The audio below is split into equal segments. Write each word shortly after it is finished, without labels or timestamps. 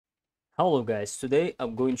Hello guys, today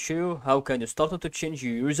I'm going to show you how can you start to change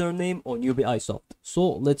your username on Ubisoft.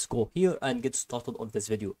 So let's go here and get started on this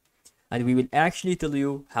video. And we will actually tell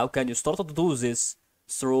you how can you start to do this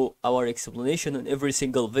through our explanation on every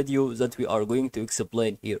single video that we are going to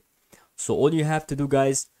explain here. So all you have to do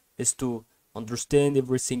guys is to understand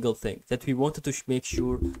every single thing that we wanted to make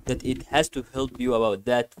sure that it has to help you about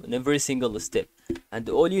that in every single step. And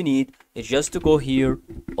all you need is just to go here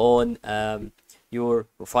on your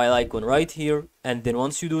profile icon right here, and then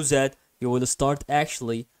once you do that you will start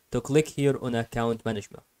actually to click here on account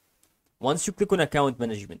management. Once you click on account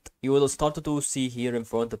management you will start to see here in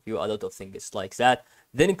front of you a lot of things like that.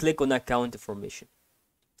 Then click on account information.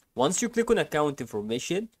 Once you click on account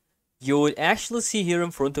information you will actually see here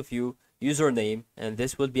in front of you username, and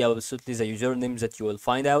this will be absolutely the username that you will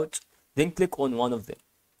find out. Then click on one of them.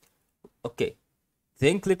 Okay,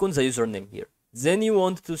 then click on the username here. Then you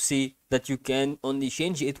want to see that you can only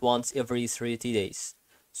change it once every 30 days.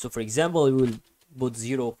 So for example, we will put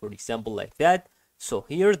 0, for example, like that. So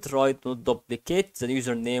here try to duplicate, the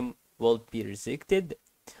username will be rejected.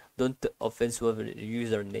 Don't offense with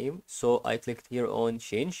username. So I clicked here on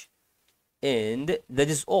change, and that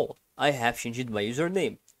is all. I have changed my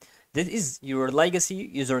username. That is your legacy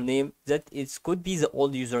username, that it could be the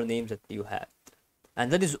old username that you have. And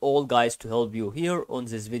that is all guys to help you here on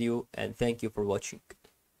this video, and thank you for watching.